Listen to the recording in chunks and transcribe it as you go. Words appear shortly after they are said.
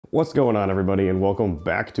What's going on, everybody, and welcome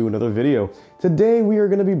back to another video. Today we are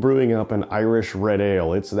going to be brewing up an Irish red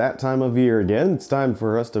ale. It's that time of year again. It's time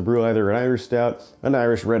for us to brew either an Irish stout, an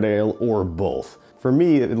Irish red ale, or both. For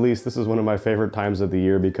me, at least, this is one of my favorite times of the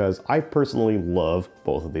year because I personally love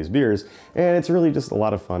both of these beers, and it's really just a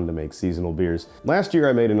lot of fun to make seasonal beers. Last year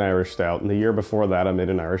I made an Irish stout, and the year before that I made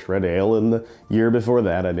an Irish red ale, and the year before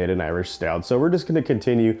that I made an Irish stout. So we're just going to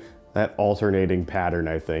continue that alternating pattern,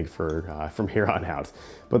 I think, from here on out.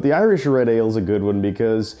 But the Irish red ale is a good one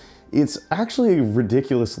because it's actually a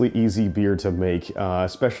ridiculously easy beer to make,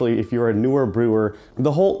 especially if you're a newer brewer.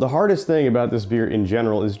 The hardest thing about this beer in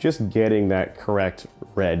general is just getting that correct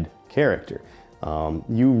red character.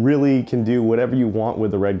 You really can do whatever you want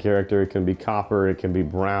with the red character. It can be copper, it can be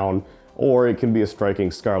brown, or it can be a striking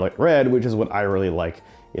scarlet red, which is what I really like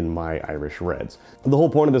in my Irish reds. The whole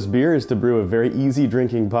point of this beer is to brew a very easy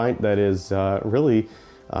drinking pint that is really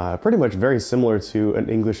pretty much very similar to an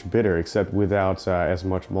English bitter, except without as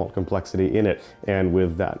much malt complexity in it and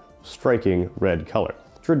with that striking red color.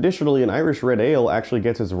 Traditionally, an Irish red ale actually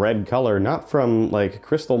gets its red color not from like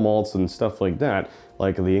crystal malts and stuff like that,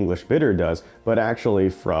 like the English bitter does, but actually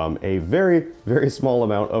from a very, very small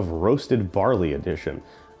amount of roasted barley addition.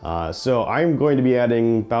 So I'm going to be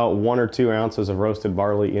adding about 1 or 2 ounces of roasted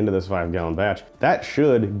barley into this 5-gallon batch. That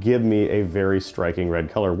should give me a very striking red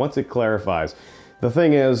color once it clarifies. The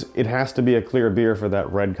thing is, it has to be a clear beer for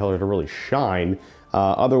that red color to really shine.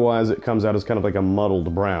 Otherwise, it comes out as kind of like a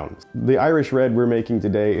muddled brown. The Irish red we're making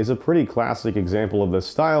today is a pretty classic example of this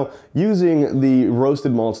style, using the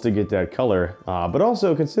roasted malts to get that color, but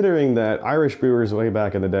also considering that Irish brewers way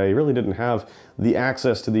back in the day really didn't have the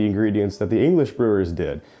access to the ingredients that the English brewers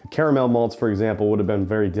did. Caramel malts, for example, would have been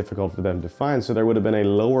very difficult for them to find, so there would have been a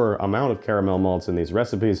lower amount of caramel malts in these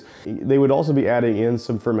recipes. They would also be adding in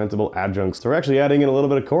some fermentable adjuncts. They're actually adding in a little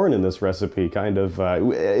bit of corn in this recipe, kind of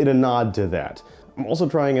in a nod to that. I'm also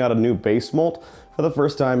trying out a new base malt for the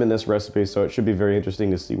first time in this recipe, so it should be very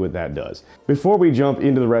interesting to see what that does. Before we jump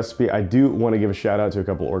into the recipe, I do want to give a shout out to a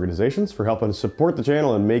couple organizations for helping support the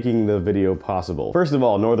channel and making the video possible. First of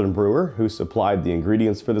all, Northern Brewer, who supplied the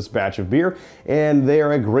ingredients for this batch of beer, and they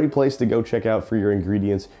are a great place to go check out for your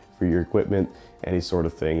ingredients, for your equipment, any sort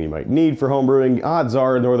of thing you might need for homebrewing. Odds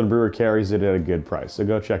are Northern Brewer carries it at a good price, so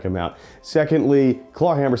go check them out. Secondly,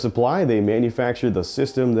 Clawhammer Supply. They manufacture the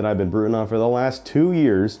system that I've been brewing on for the last 2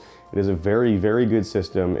 years. It is a very, very good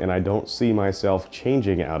system, and I don't see myself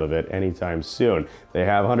changing out of it anytime soon. They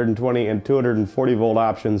have 120 and 240 volt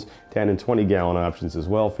options, 10 and 20 gallon options as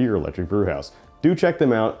well for your electric brew house. Do check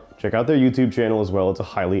them out. Check out their YouTube channel as well. It's a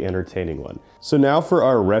highly entertaining one. So now for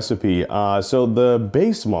our recipe. So the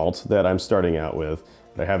base malt that I'm starting out with,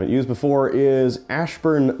 that I haven't used before, is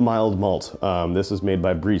Ashburn Mild Malt. This is made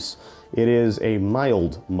by Brice. It is a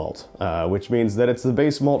mild malt, which means that it's the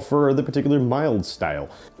base malt for the particular mild style.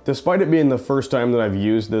 Despite it being the first time that I've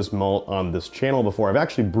used this malt on this channel before, I've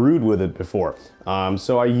actually brewed with it before.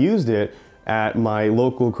 So I used it at my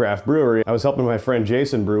local craft brewery. I was helping my friend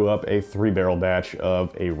Jason brew up a 3-barrel batch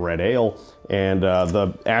of a red ale, and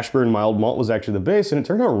the Ashburn Mild Malt was actually the base, and it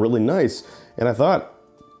turned out really nice. And I thought,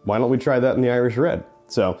 why don't we try that in the Irish red?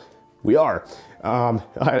 So we are.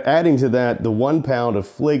 Adding to that the 1 pound of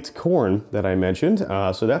flaked corn that I mentioned,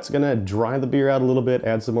 so that's gonna dry the beer out a little bit,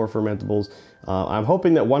 add some more fermentables. I'm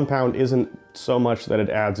hoping that 1 pound isn't so much that it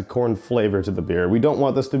adds a corn flavor to the beer. We don't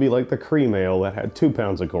want this to be like the cream ale that had 2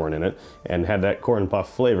 pounds of corn in it and had that corn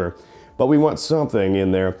puff flavor, but we want something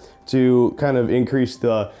in there to kind of increase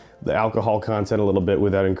the alcohol content a little bit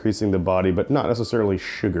without increasing the body, but not necessarily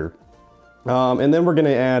sugar. And then we're going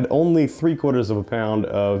to add only 3/4 pound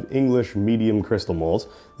of English medium crystal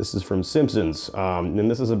malt. This is from Simpson's,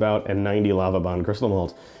 and this is about a 90 lava bond crystal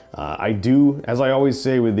malt. As I always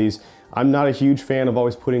say with these, I'm not a huge fan of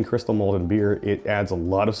always putting crystal malt in beer. It adds a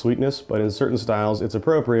lot of sweetness, but in certain styles it's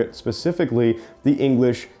appropriate, specifically the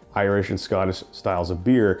English, Irish, and Scottish styles of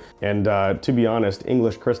beer. And to be honest,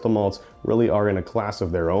 English crystal malts really are in a class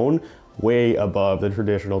of their own, way above the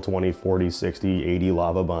traditional 20, 40, 60, 80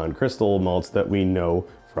 lava bond crystal malts that we know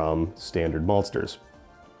from standard maltsters.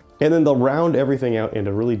 And then they'll round everything out and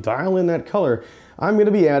to really dial in that color, I'm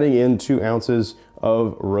gonna be adding in 2 ounces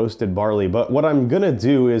of roasted barley. But what I'm gonna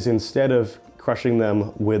do is, instead of crushing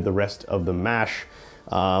them with the rest of the mash,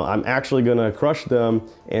 I'm actually gonna crush them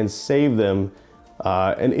and save them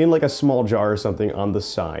and in like a small jar or something on the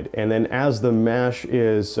side. And then as the mash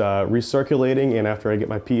is recirculating, and after I get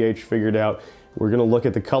my pH figured out, we're gonna look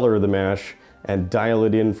at the color of the mash and dial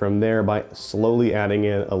it in from there by slowly adding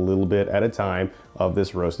in a little bit at a time of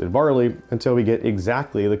this roasted barley until we get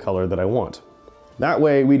exactly the color that I want. That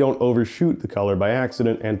way we don't overshoot the color by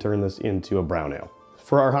accident and turn this into a brown ale.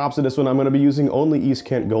 For our hops in this one, I'm going to be using only East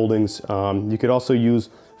Kent Goldings. You could also use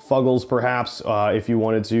Fuggles perhaps if you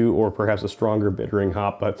wanted to, or perhaps a stronger bittering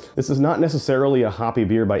hop, but this is not necessarily a hoppy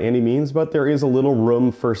beer by any means, but there is a little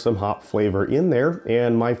room for some hop flavor in there,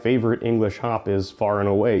 and my favorite English hop is far and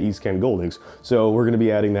away East Kent Goldings. So we're going to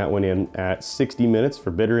be adding that one in at 60 minutes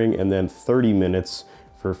for bittering and then 30 minutes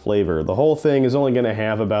for flavor. The whole thing is only going to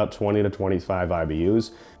have about 20 to 25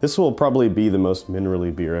 IBUs. This will probably be the most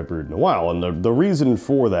minerally beer I've brewed in a while, and the reason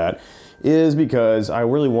for that is because I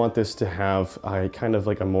really want this to have a kind of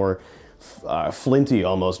like a more flinty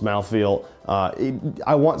almost mouthfeel.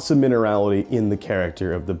 I want some minerality in the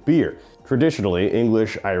character of the beer. Traditionally,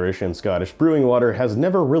 English, Irish, and Scottish brewing water has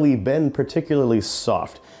never really been particularly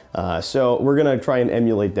soft. So we're gonna try and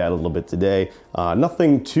emulate that a little bit today.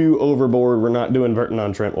 Nothing too overboard. We're not doing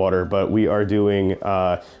Verton-on-Trent water, but we are doing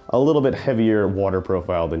a little bit heavier water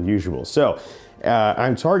profile than usual. So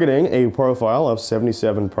I'm targeting a profile of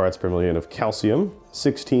 77 parts per million of calcium,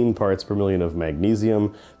 16 parts per million of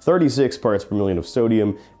magnesium, 36 parts per million of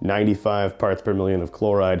sodium, 95 parts per million of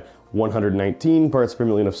chloride, 119 parts per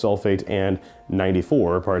million of sulfate, and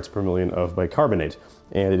 94 parts per million of bicarbonate.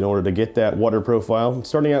 And in order to get that water profile, I'm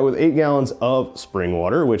starting out with 8 gallons of spring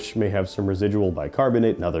water, which may have some residual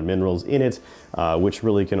bicarbonate and other minerals in it, which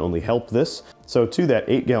really can only help this. So to that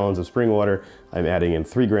 8 gallons of spring water, I'm adding in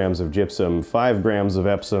 3 grams of gypsum, 5 grams of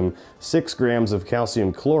Epsom, 6 grams of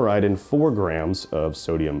calcium chloride, and 4 grams of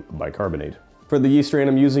sodium bicarbonate. For the yeast strain,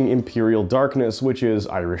 I'm using Imperial Darkness, which is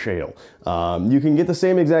Irish ale. You can get the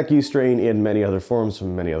same exact yeast strain in many other forms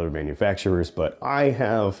from many other manufacturers, but I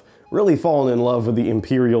have really fallen in love with the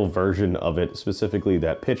Imperial version of it. Specifically,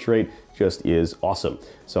 that pitch rate just is awesome.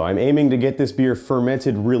 So I'm aiming to get this beer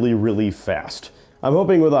fermented really, really fast. I'm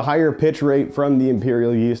hoping with a higher pitch rate from the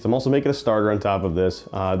Imperial yeast, I'm also making a starter on top of this,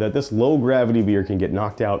 that this low gravity beer can get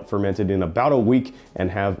knocked out, fermented in about a week, and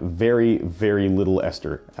have very, very little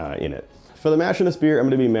ester in it. For the mash in this beer, I'm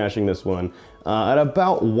going to be mashing this one at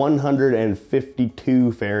about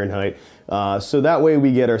 152 Fahrenheit. So that way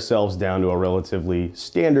we get ourselves down to a relatively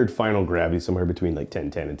standard final gravity, somewhere between like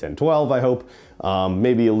 1010 and 1012, I hope.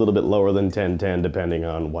 Maybe a little bit lower than 1010, depending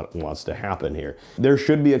on what wants to happen here. There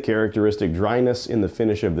should be a characteristic dryness in the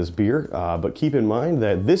finish of this beer, but keep in mind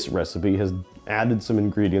that this recipe has added some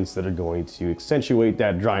ingredients that are going to accentuate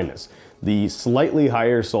that dryness. The slightly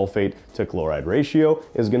higher sulfate to chloride ratio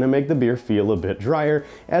is going to make the beer feel a bit drier,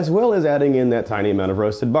 as well as adding in that tiny amount of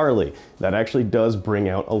roasted barley. That actually does bring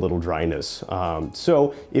out a little dryness.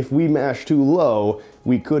 So if we mash too low,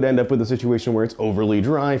 we could end up with a situation where it's overly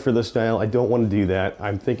dry for the style. I don't want to do that.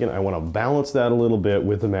 I'm thinking I want to balance that a little bit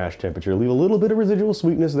with the mash temperature, leave a little bit of residual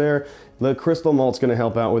sweetness there. The crystal malt's going to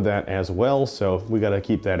help out with that as well, so we got to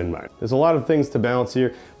keep that in mind. There's a lot of things to balance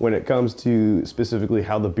here when it comes to specifically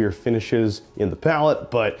how the beer finishes in the palate,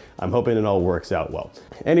 but I'm hoping it all works out well.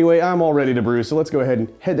 Anyway, I'm all ready to brew, so let's go ahead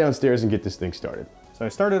and head downstairs and get this thing started. So I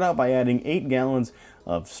started out by adding 8 gallons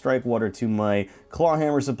of strike water to my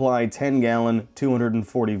Clawhammer Supply 10-gallon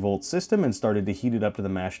 240 volt system and started to heat it up to the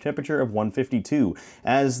mash temperature of 152.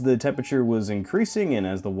 As the temperature was increasing and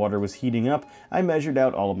as the water was heating up, I measured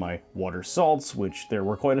out all of my water salts, which there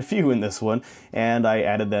were quite a few in this one, and I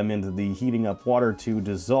added them into the heating up water to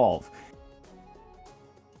dissolve.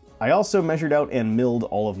 I also measured out and milled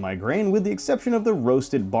all of my grain with the exception of the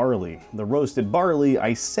roasted barley. The roasted barley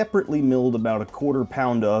I separately milled about 1/4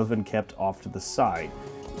 pound of and kept off to the side.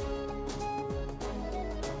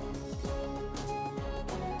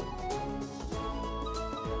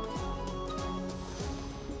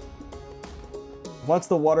 Once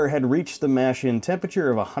the water had reached the mash-in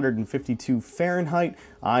temperature of 152 Fahrenheit,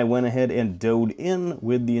 I went ahead and dough'd in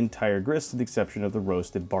with the entire grist with the exception of the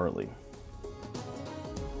roasted barley.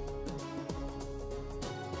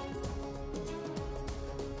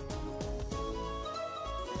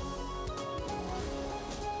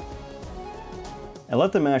 I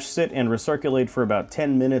let the mash sit and recirculate for about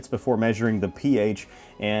 10 minutes before measuring the pH,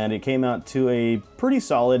 and it came out to a pretty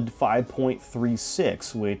solid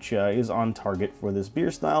 5.36, which is on target for this beer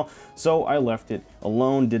style, so I left it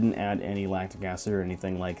alone, didn't add any lactic acid or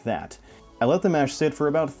anything like that. I let the mash sit for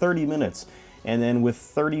about 30 minutes, and then with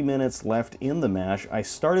 30 minutes left in the mash, I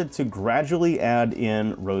started to gradually add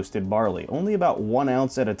in roasted barley, only about 1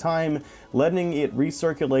 ounce at a time, letting it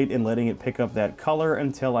recirculate and letting it pick up that color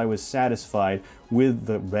until I was satisfied with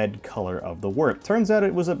the red color of the wort. Turns out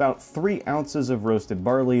it was about 3 ounces of roasted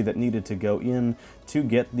barley that needed to go in to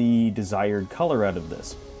get the desired color out of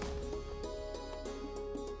this.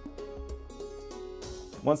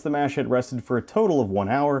 Once the mash had rested for a total of 1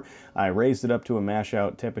 hour, I raised it up to a mash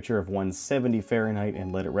out temperature of 170 Fahrenheit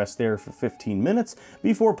and let it rest there for 15 minutes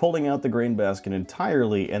before pulling out the grain basket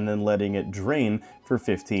entirely and then letting it drain for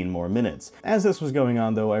 15 more minutes. As this was going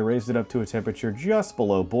on though, I raised it up to a temperature just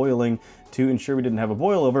below boiling to ensure we didn't have a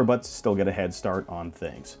boil over, but still get a head start on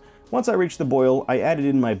things. Once I reached the boil, I added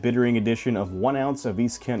in my bittering addition of 1 ounce of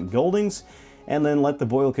East Kent Goldings, and then let the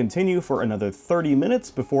boil continue for another 30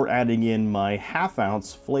 minutes before adding in my ½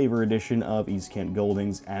 ounce flavor addition of East Kent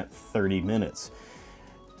Goldings at 30 minutes.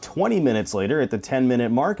 20 minutes later, at the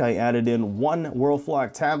 10-minute mark, I added in 1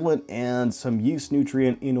 Whirlfloc tablet and some yeast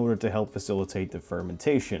nutrient in order to help facilitate the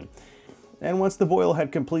fermentation. And once the boil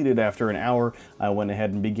had completed after an hour, I went ahead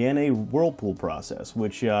and began a whirlpool process,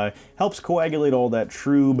 which helps coagulate all that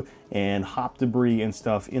trub and hop debris and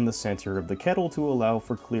stuff in the center of the kettle to allow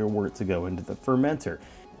for clear wort to go into the fermenter.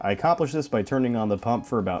 I accomplished this by turning on the pump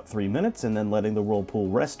for about 3 minutes and then letting the whirlpool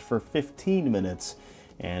rest for 15 minutes.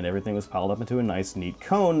 And everything was piled up into a nice neat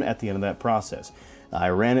cone at the end of that process. I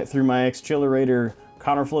ran it through my Xchillerator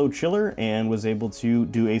counterflow chiller and was able to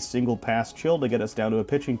do a single pass chill to get us down to a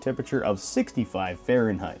pitching temperature of 65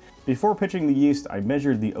 Fahrenheit. Before pitching the yeast, I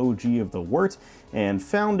measured the OG of the wort and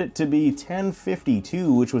found it to be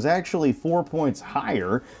 1052, which was actually 4 points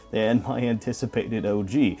higher than my anticipated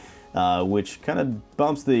OG, which kind of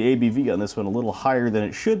bumps the ABV on this one a little higher than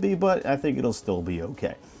it should be, but I think it'll still be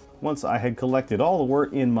okay. Once I had collected all the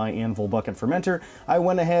wort in my anvil bucket fermenter, I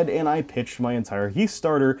went ahead and I pitched my entire yeast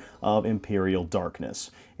starter of Imperial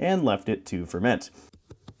Darkness and left it to ferment.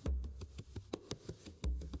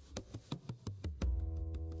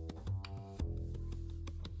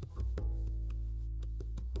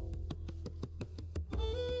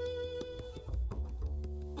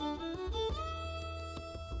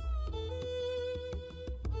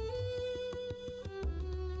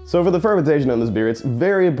 So for the fermentation on this beer, it's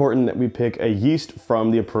very important that we pick a yeast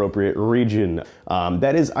from the appropriate region.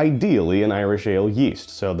 That is ideally an Irish ale yeast.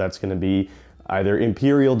 So that's going to be either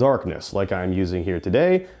Imperial Darkness, like I'm using here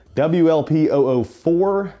today, WLP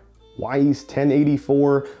 004, Yeast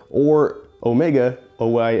 1084, or Omega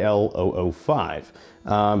OIL 005.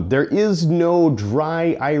 There is no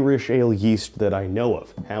dry Irish ale yeast that I know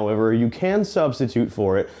of. However, you can substitute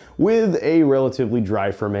for it with a relatively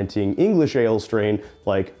dry fermenting English ale strain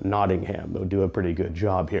like Nottingham. They'll do a pretty good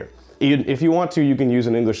job here. If you want to, you can use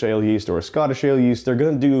an English ale yeast or a Scottish ale yeast. They're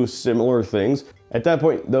going to do similar things. At that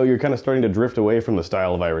point, though, you're kind of starting to drift away from the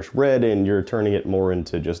style of Irish red and you're turning it more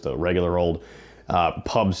into just a regular old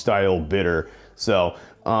pub-style bitter. So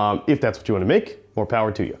if that's what you want to make, more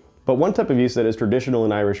power to you. But one type of yeast that is traditional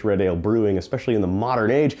in Irish red ale brewing, especially in the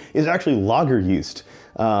modern age, is actually lager yeast.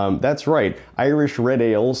 That's right, Irish red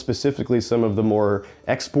ale, specifically some of the more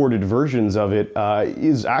exported versions of it,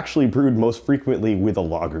 is actually brewed most frequently with a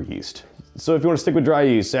lager yeast. So if you want to stick with dry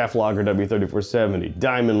yeast, Saf Lager, W3470,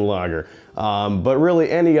 Diamond Lager, but really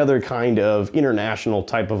any other kind of international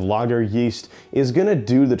type of lager yeast is going to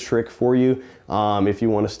do the trick for you. If you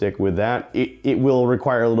want to stick with that, it will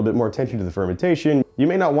require a little bit more attention to the fermentation. You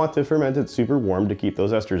may not want to ferment it super warm to keep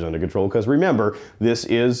those esters under control, because remember, this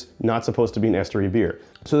is not supposed to be an estery beer.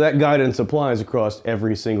 So that guidance applies across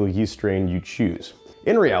every single yeast strain you choose.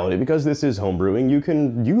 In reality, because this is homebrewing, you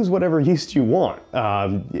can use whatever yeast you want.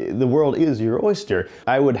 The world is your oyster.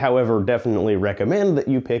 I would, however, definitely recommend that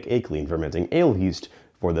you pick a clean fermenting ale yeast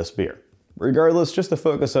for this beer. Regardless, just to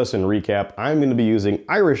focus us and recap, I'm going to be using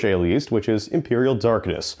Irish ale yeast, which is Imperial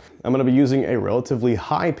Darkness. I'm going to be using a relatively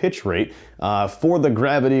high pitch rate for the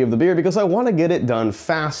gravity of the beer because I want to get it done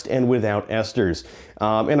fast and without esters.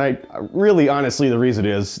 And I really, honestly, the reason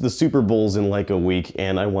is the Super Bowl's in like a week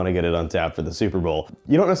and I want to get it on tap for the Super Bowl.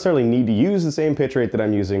 You don't necessarily need to use the same pitch rate that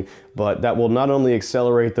I'm using, but that will not only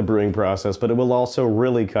accelerate the brewing process, but it will also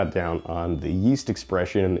really cut down on the yeast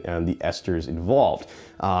expression and the esters involved.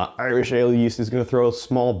 Irish ale yeast is going to throw a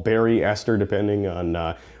small berry ester depending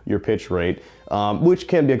on your pitch rate, which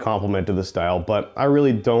can be a compliment to the style, but I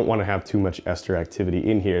really don't want to have too much ester activity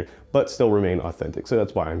in here, but still remain authentic, so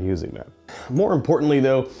that's why I'm using that. More importantly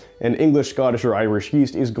though, an English, Scottish, or Irish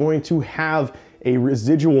yeast is going to have a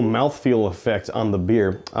residual mouthfeel effect on the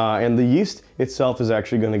beer, and the yeast itself is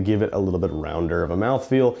actually going to give it a little bit rounder of a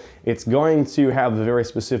mouthfeel. It's going to have a very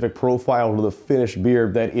specific profile to the finished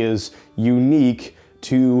beer that is unique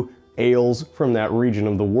to ales from that region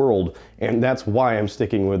of the world, and that's why I'm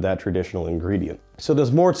sticking with that traditional ingredient. So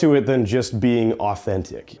there's more to it than just being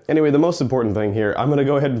authentic. Anyway, the most important thing here, I'm gonna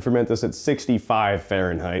go ahead and ferment this at 65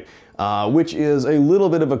 Fahrenheit, which is a little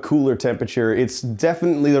bit of a cooler temperature. It's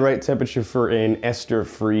definitely the right temperature for an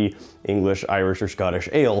ester-free English, Irish, or Scottish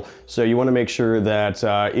ale. So you wanna make sure that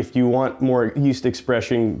if you want more yeast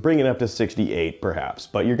expression, bring it up to 68 perhaps.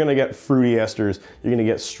 But you're gonna get fruity esters, you're gonna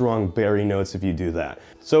get strong berry notes if you do that.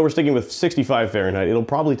 So we're sticking with 65 Fahrenheit. It'll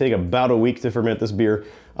probably take about a week to ferment this beer,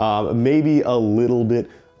 maybe a little bit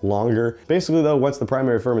longer. Basically though, once the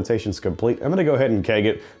primary fermentation's complete, I'm gonna go ahead and keg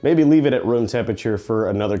it, maybe leave it at room temperature for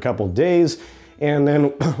another couple days, and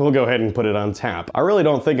then we'll go ahead and put it on tap. I really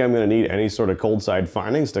don't think I'm gonna need any sort of cold side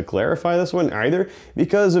findings to clarify this one either,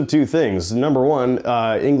 because of two things. Number one,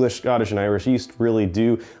 English, Scottish, and Irish yeast really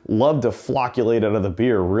do love to flocculate out of the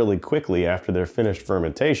beer really quickly after their finished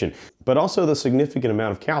fermentation. But also the significant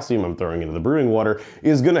amount of calcium I'm throwing into the brewing water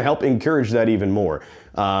is gonna help encourage that even more.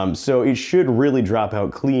 So it should really drop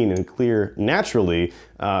out clean and clear naturally,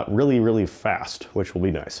 really fast, which will be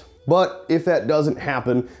nice. But if that doesn't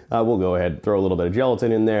happen, we'll go ahead and throw a little bit of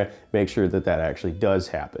gelatin in there, make sure that that actually does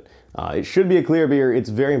happen. It should be a clear beer. It's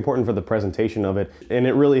very important for the presentation of it, and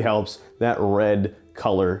it really helps that red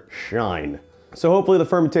color shine. So hopefully the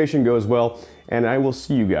fermentation goes well, and I will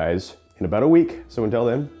see you guys in about a week. So until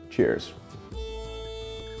then, cheers.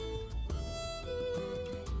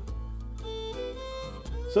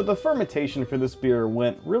 So the fermentation for this beer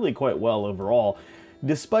went really quite well overall.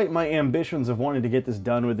 Despite my ambitions of wanting to get this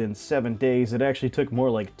done within 7 days, it actually took more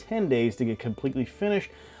like 10 days to get completely finished,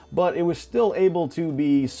 but it was still able to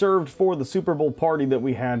be served for the Super Bowl party that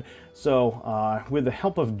we had. So with the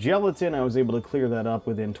help of gelatin, I was able to clear that up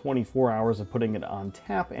within 24 hours of putting it on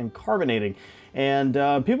tap and carbonating. And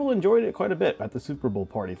people enjoyed it quite a bit at the Super Bowl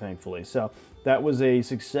party, thankfully. So that was a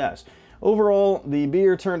success. Overall, the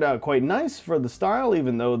beer turned out quite nice for the style,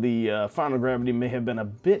 even though the final gravity may have been a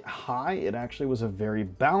bit high. It actually was a very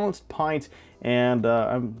balanced pint, and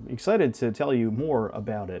I'm excited to tell you more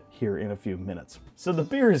about it here in a few minutes. So the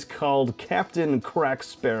beer is called Captain Crack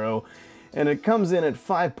Sparrow, and it comes in at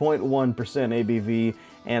 5.1% ABV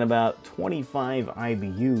and about 25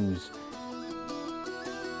 IBUs.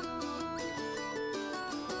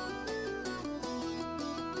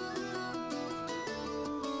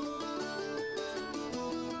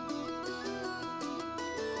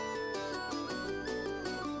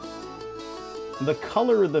 The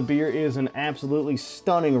color of the beer is an absolutely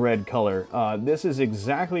stunning red color. This is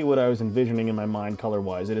exactly what I was envisioning in my mind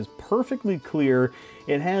color-wise. It is perfectly clear.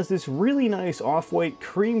 It has this really nice off-white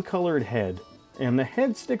cream-colored head, and the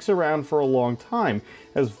head sticks around for a long time.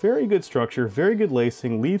 Has very good structure, very good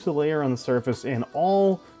lacing, leaves a layer on the surface, and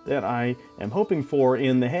all that I am hoping for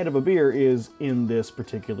in the head of a beer is in this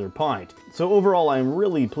particular pint. So overall, I'm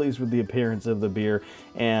really pleased with the appearance of the beer,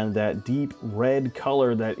 and that deep red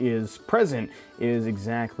color that is present is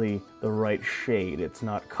exactly the right shade. It's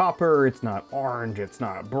not copper, it's not orange, it's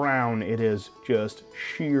not brown, it is just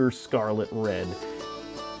sheer scarlet red.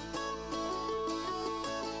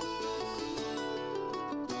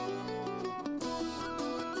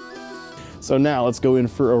 So now let's go in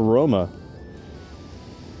for aroma.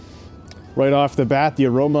 Right off the bat, the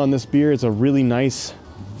aroma on this beer is a really nice,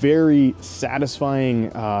 very satisfying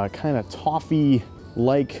kind of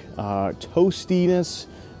toffee-like toastiness.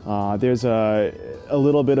 There's a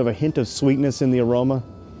little bit of a hint of sweetness in the aroma,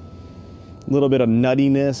 a little bit of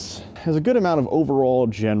nuttiness. There's a good amount of overall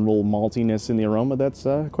general maltiness in the aroma that's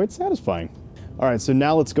quite satisfying. All right, so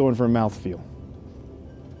now let's go in for a mouthfeel.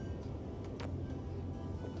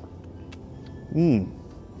 The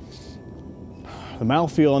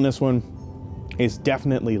mouthfeel on this one is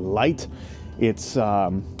definitely light. It's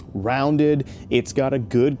rounded. It's got a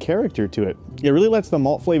good character to it. It really lets the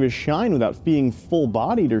malt flavors shine without being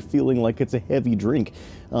full-bodied or feeling like it's a heavy drink.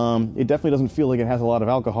 It definitely doesn't feel like it has a lot of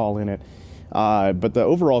alcohol in it. But the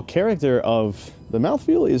overall character of the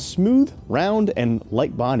mouthfeel is smooth, round, and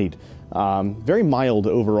light-bodied. Very mild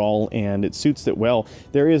overall, and it suits it well.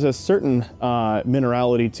 There is a certain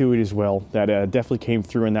minerality to it as well that definitely came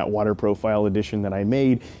through in that water profile edition that I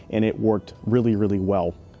made, and it worked really, really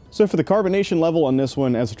well. So for the carbonation level on this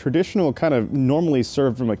one, as a traditional kind of normally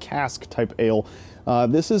served from a cask type ale,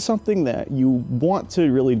 this is something that you want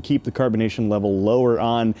to really keep the carbonation level lower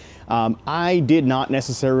on. I did not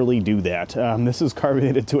necessarily do that. This is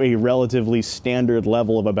carbonated to a relatively standard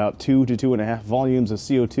level of about 2 to 2.5 volumes of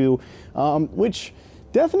CO2, which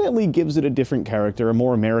definitely gives it a different character, a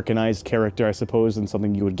more Americanized character, I suppose, than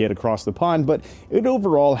something you would get across the pond, but it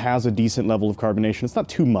overall has a decent level of carbonation. It's not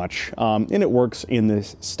too much, and it works in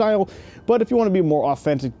this style, but if you want to be more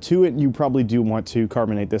authentic to it, you probably do want to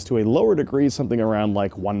carbonate this to a lower degree, something around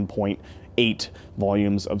like 1.8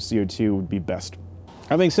 volumes of CO2 would be best.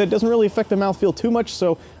 That being said, it doesn't really affect the mouthfeel too much,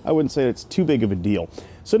 so I wouldn't say it's too big of a deal.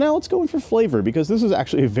 So now let's go in for flavor, because this is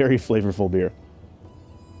actually a very flavorful beer.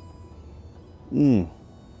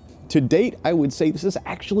 To date, I would say this is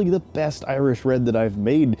actually the best Irish Red that I've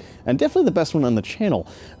made, and definitely the best one on the channel.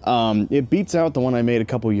 It beats out the one I made a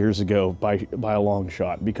couple years ago by a long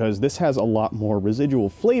shot, because this has a lot more residual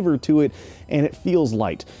flavor to it, and it feels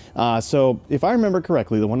light. So if I remember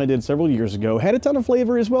correctly, the one I did several years ago had a ton of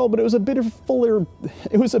flavor as well, but it was a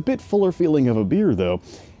bit fuller feeling of a beer though.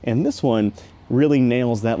 And this one really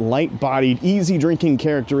nails that light-bodied, easy-drinking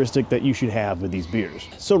characteristic that you should have with these beers.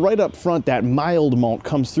 So right up front, that mild malt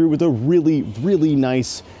comes through with a really, really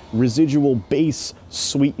nice residual base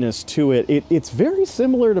sweetness to it. It's very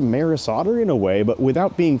similar to Maris Otter in a way, but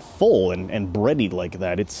without being full and bready like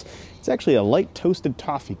that. It's actually a light toasted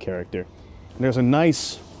toffee character. There's a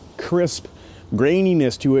nice, crisp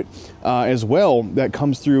graininess to it as well that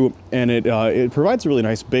comes through, and it provides a really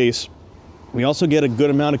nice base. We also get a good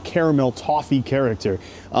amount of caramel toffee character.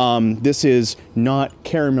 This is not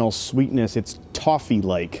caramel sweetness, it's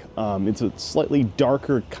toffee-like. It's a slightly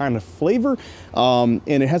darker kind of flavor, and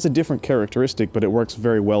it has a different characteristic, but it works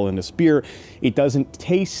very well in this beer. It doesn't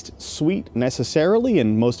taste sweet necessarily,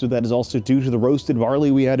 and most of that is also due to the roasted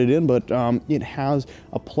barley we added in, but it has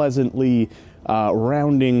a pleasantly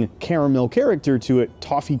rounding caramel character to it,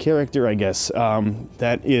 toffee character, I guess,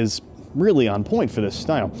 that is really on point for this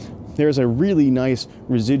style. There's a really nice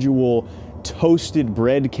residual toasted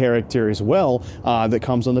bread character as well that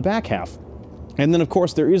comes on the back half. And then, of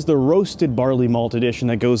course, there is the roasted barley malt addition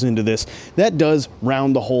that goes into this. That does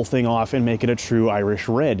round the whole thing off and make it a true Irish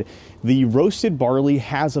Red. The roasted barley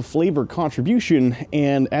has a flavor contribution,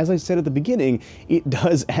 and as I said at the beginning, it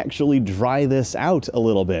does actually dry this out a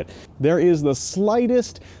little bit. There is the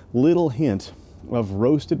slightest little hint of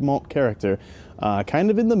roasted malt character kind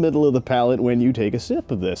of in the middle of the palate when you take a sip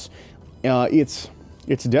of this. It's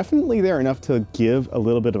definitely there enough to give a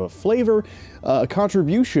little bit of a flavor, a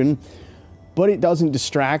contribution, but it doesn't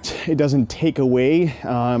distract, it doesn't take away,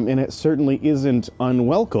 and it certainly isn't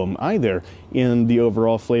unwelcome either in the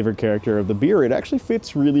overall flavor character of the beer. It actually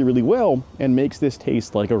fits really, really well and makes this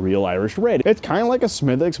taste like a real Irish Red. It's kind of like a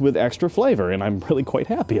Smithwick's with extra flavor, and I'm really quite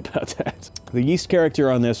happy about that. The yeast character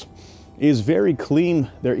on this is very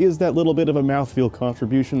clean. There is that little bit of a mouthfeel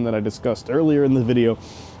contribution that I discussed earlier in the video,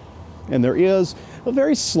 and there is a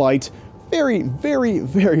very slight, very, very,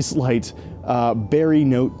 very slight berry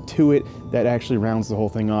note to it that actually rounds the whole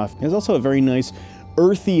thing off. There's also a very nice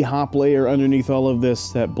earthy hop layer underneath all of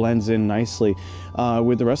this that blends in nicely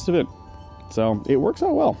with the rest of it. So it works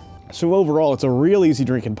out well. So overall, it's a real easy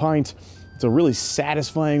drinking pint. It's a really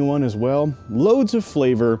satisfying one as well. Loads of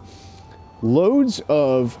flavor, loads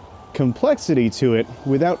of complexity to it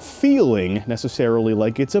without feeling necessarily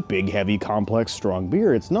like it's a big, heavy, complex, strong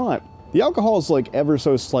beer. It's not. The alcohol is like ever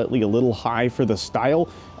so slightly a little high for the style,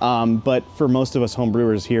 but for most of us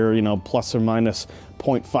homebrewers here, you know, plus or minus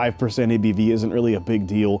 0.5% ABV isn't really a big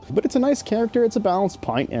deal. But it's a nice character, it's a balanced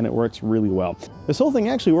pint, and it works really well. This whole thing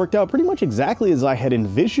actually worked out pretty much exactly as I had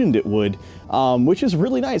envisioned it would, which is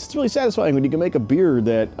really nice. It's really satisfying when you can make a beer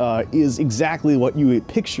that is exactly what you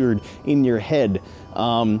pictured in your head.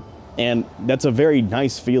 And that's a very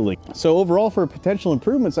nice feeling. So overall, for potential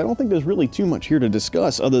improvements, I don't think there's really too much here to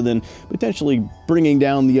discuss other than potentially bringing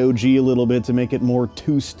down the OG a little bit to make it more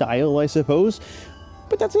to style, I suppose.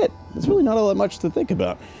 But that's it. There's really not all that much to think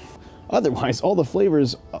about. Otherwise, all the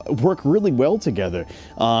flavors work really well together.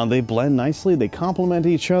 They blend nicely, they complement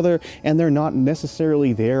each other, and they're not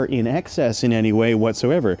necessarily there in excess in any way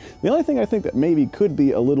whatsoever. The only thing I think that maybe could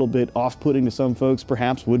be a little bit off-putting to some folks,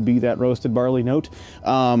 perhaps, would be that roasted barley note.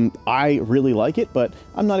 I really like it, but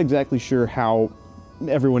I'm not exactly sure how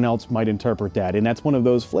everyone else might interpret that, and that's one of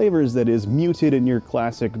those flavors that is muted in your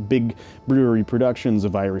classic big brewery productions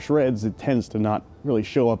of Irish Reds. It tends to not really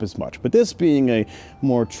show up as much, but this being a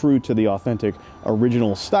more true to the authentic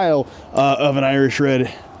original style of an Irish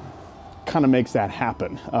Red kind of makes that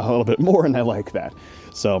happen a little bit more, and I like that.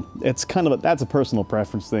 So it's kind of that's a personal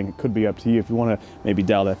preference thing. It could be up to you. If you want to maybe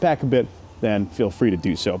dial that back a bit, then feel free to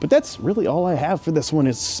do so. But that's really all I have for this one.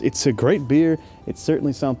 It's a great beer. It's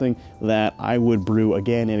certainly something that I would brew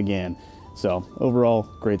again and again. So overall,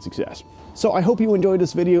 great success. So I hope you enjoyed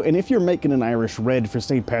this video, and if you're making an Irish Red for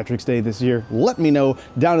St. Patrick's Day this year, let me know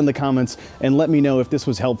down in the comments, and let me know if this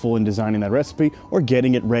was helpful in designing that recipe or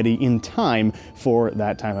getting it ready in time for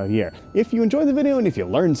that time of year. If you enjoyed the video and if you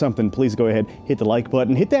learned something, please go ahead, hit the like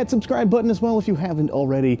button, hit that subscribe button as well if you haven't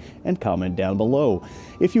already, and comment down below.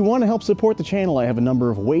 If you want to help support the channel, I have a number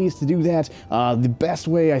of ways to do that. The best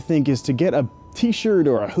way, I think, is to get a t-shirt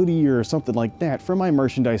or a hoodie or something like that from my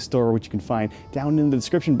merchandise store, which you can find down in the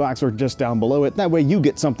description box or just down below it. That way you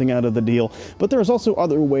get something out of the deal. But there's also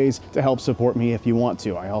other ways to help support me if you want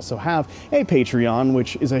to. I also have a Patreon,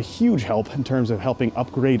 which is a huge help in terms of helping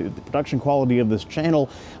upgrade the production quality of this channel.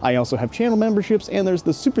 I also have channel memberships, and there's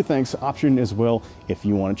the super thanks option as well. If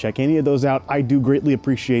you want to check any of those out, I do greatly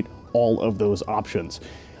appreciate all of those options.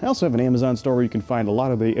 I also have an Amazon store where you can find a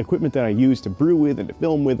lot of the equipment that I use to brew with and to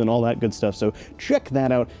film with and all that good stuff, so check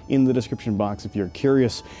that out in the description box if you're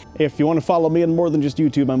curious. If you want to follow me on more than just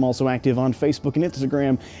YouTube, I'm also active on Facebook and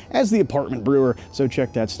Instagram as The Apartment Brewer, so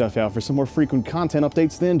check that stuff out for some more frequent content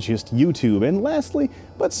updates than just YouTube. And lastly,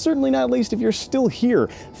 but certainly not least, if you're still here,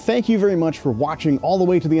 thank you very much for watching all the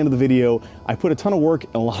way to the end of the video. I put a ton of work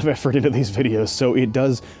and a lot of effort into these videos, so it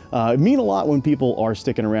does mean a lot when people are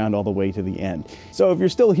sticking around all the way to the end. So if you're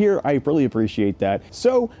still here, I really appreciate that.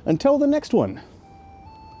 So until the next one,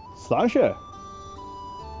 Sláinte.